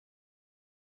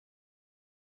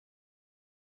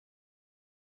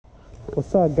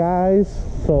What's up, guys?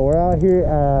 So we're out here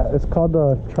at, it's called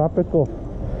the tropical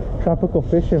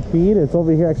fish and feed. It's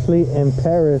over here actually in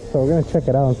Paris, so we're gonna check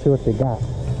it out and see what they got.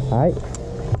 All right.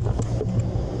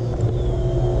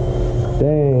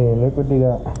 Dang, look what they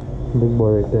got. Big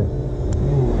boy right there.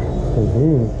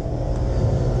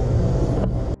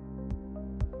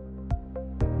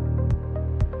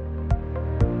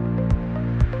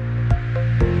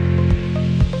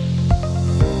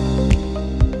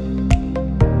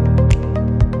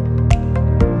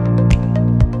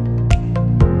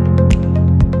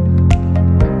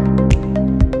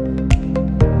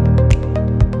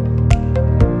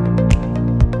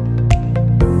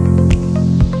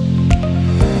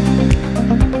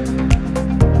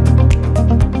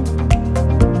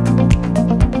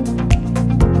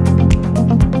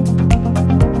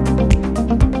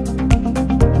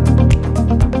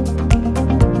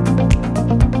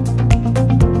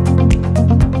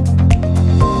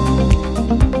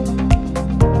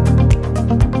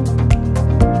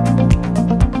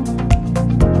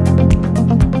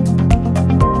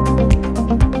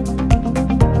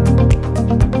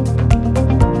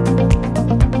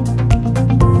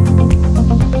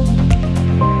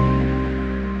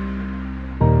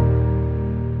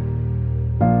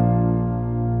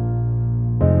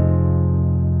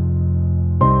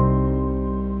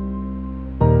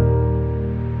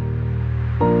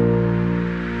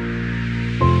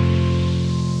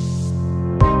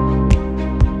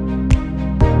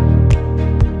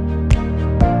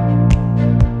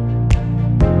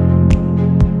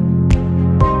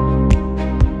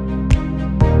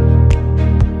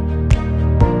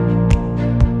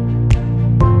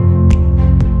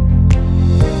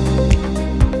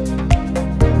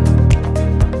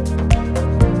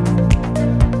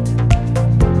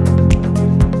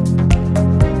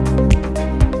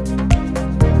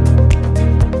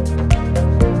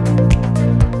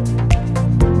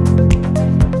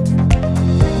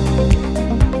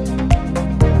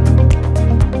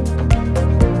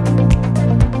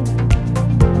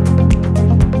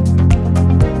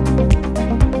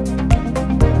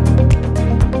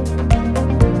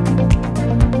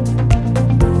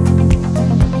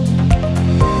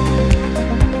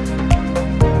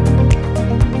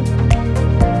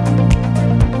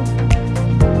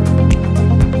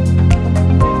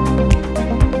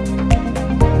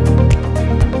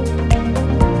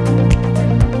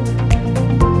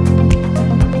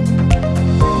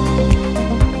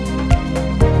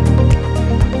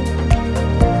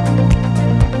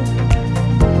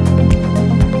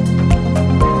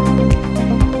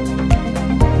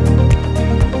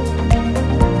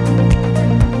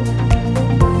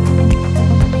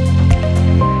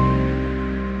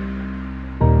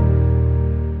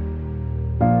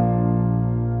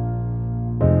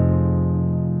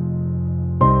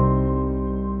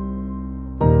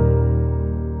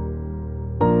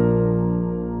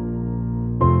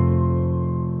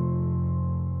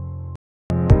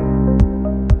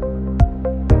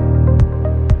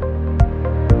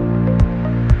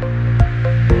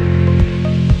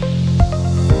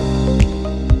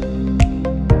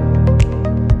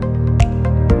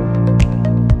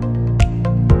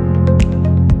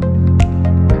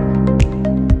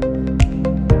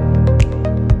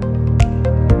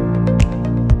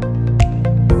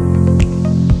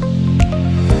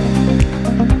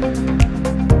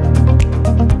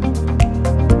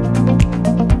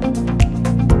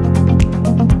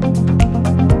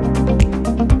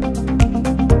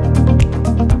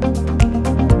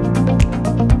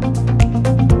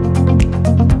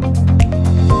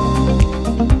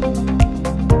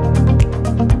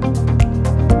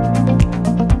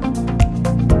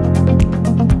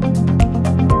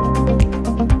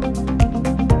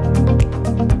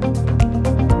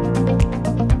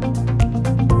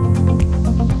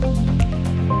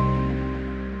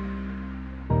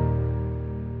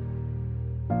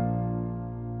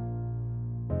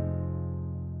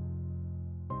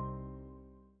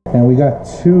 And we got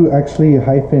two actually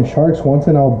hyphen sharks. One's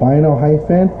an albino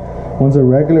hyphen, one's a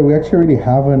regular. We actually already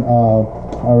have a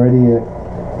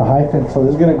hyphen, so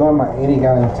this is gonna go in my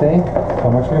 80-gallon tank. So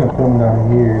I'm actually gonna put them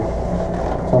down here.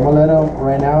 So I'm gonna let them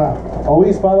right now.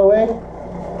 Always, by the way,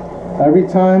 every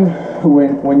time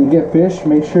when you get fish,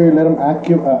 make sure you let them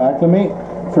acclimate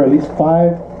for at least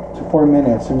 5 to 4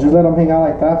 minutes, and just let them hang out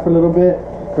like that for a little bit.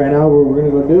 Right now, what we're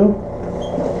gonna go do,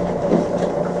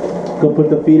 go put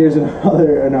the feeders in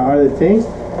our other tanks,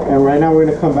 and right now we're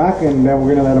gonna come back and then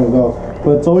we're gonna let them go.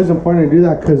 But it's always important to do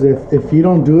that, because if you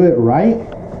don't do it right,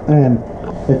 and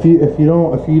if you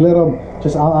let them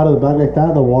just out of the bag like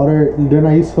that, the water, they're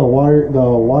not used to the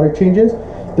water changes.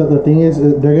 The thing is,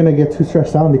 they're gonna get too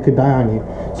stressed out and they could die on you.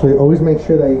 So you always make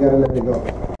sure that you gotta let it go.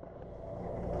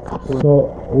 So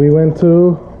we went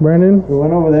to Brandon. We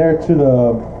went over there to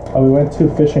the. We went to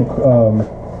fish and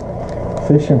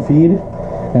feed,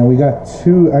 and we got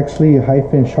two actually high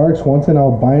fin sharks. One's an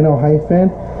albino high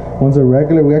fin, one's a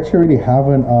regular. We actually already have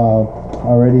an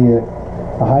already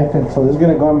a high fin. So this is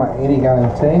gonna go in my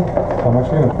 80-gallon tank. So I'm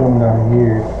actually gonna put them down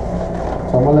here.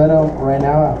 So I'm gonna let them right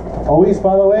now. Always,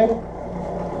 by the way,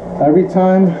 every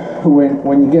time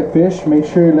when you get fish, make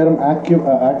sure you let them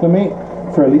acclimate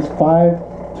for at least 5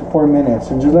 to 4 minutes,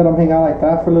 and just let them hang out like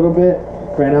that for a little bit.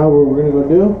 Right now, what we're gonna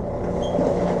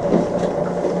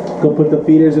go put the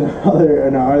feeders in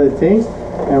our other tanks,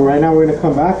 and right now we're gonna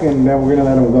come back and then we're gonna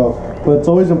let them go. But it's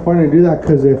always important to do that,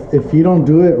 because if you don't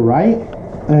do it right,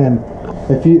 and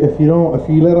if you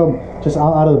let them just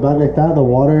out of the bag like that, the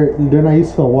water, they're not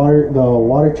used to the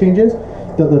water changes.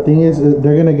 The thing is,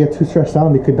 they're gonna get too stressed out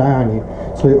and they could die on you.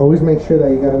 So you always make sure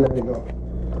that you gotta let it go.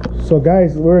 So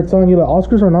guys, we were telling you the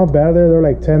Oscars are not bad there. They're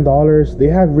like $10. They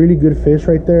have really good fish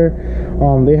right there.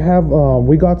 They have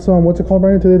we got some, what's it called,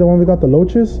 Brandon, today? The one we got, the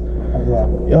loaches.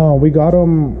 Yeah. We got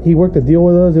him. He worked a deal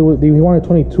with us. He wanted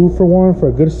 22 for one, for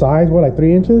a good size. What, like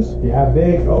 3 inches? Yeah,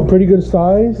 big. Oh, pretty good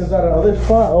size. Because at another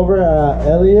spot over at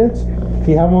Elliot's,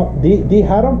 he had them. They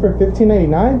had them for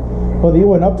 $15.99, but they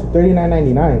went up to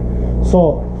 $39.99.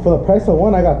 So for the price of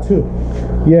one, I got 2.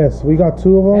 Yes, we got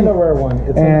 2 of them. And a rare one.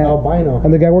 It's an albino.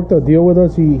 And the guy worked a deal with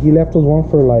us. He left us one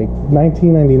for like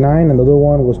 $19.99, and the other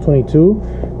one was 22.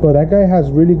 But that guy has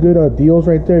really good deals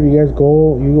right there. If you guys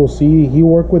go, you will see he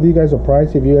worked with you guys a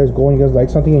price. If you guys go and you guys like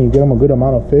something and you get him a good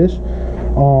amount of fish,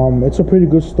 it's a pretty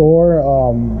good store.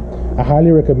 I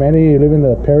highly recommend it. You live in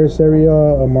the Paris area,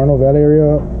 Marno Valley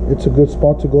area, it's a good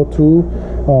spot to go to.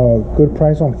 Good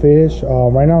price on fish.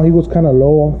 Right now he was kind of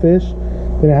low on fish.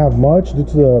 Didn't have much due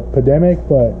to the pandemic,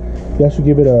 but you guys should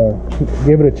give it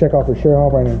a check out for sure, huh,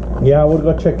 Brandon? Yeah, I would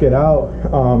go check it out.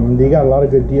 They got a lot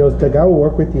of good deals. The guy will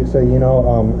work with you, so you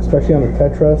know, especially on the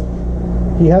tetras.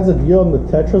 He has a deal on the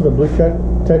tetras, the blue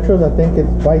tetras. I think it's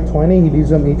buy 20. He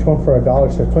leaves them each one for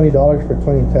 $1, so $20 for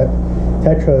 20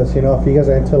 tetras. You know, if you guys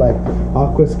are into like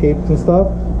aquascapes and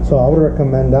stuff, so I would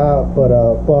recommend that. But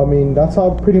I mean, that's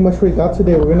all pretty much we got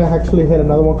today. We're gonna actually hit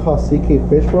another one called CK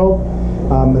Fish Roll.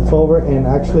 It's over, and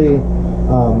actually,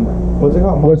 what's it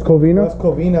called? West Covina.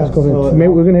 So, maybe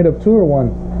we're gonna hit up 2 or 1.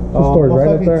 2 stores,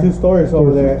 right? There. 2 stores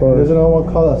over there. There's another one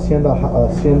called Hacienda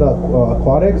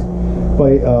Aquatics.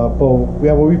 But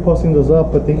yeah, we'll be posting those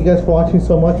up. But thank you guys for watching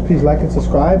so much. Please like and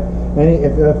subscribe. And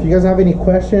if you guys have any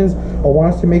questions or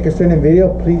want us to make a certain video,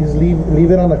 please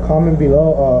leave it on the comment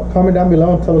below. Comment down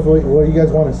below and tell us what you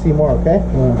guys want to see more. Okay.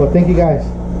 Well, thank you guys.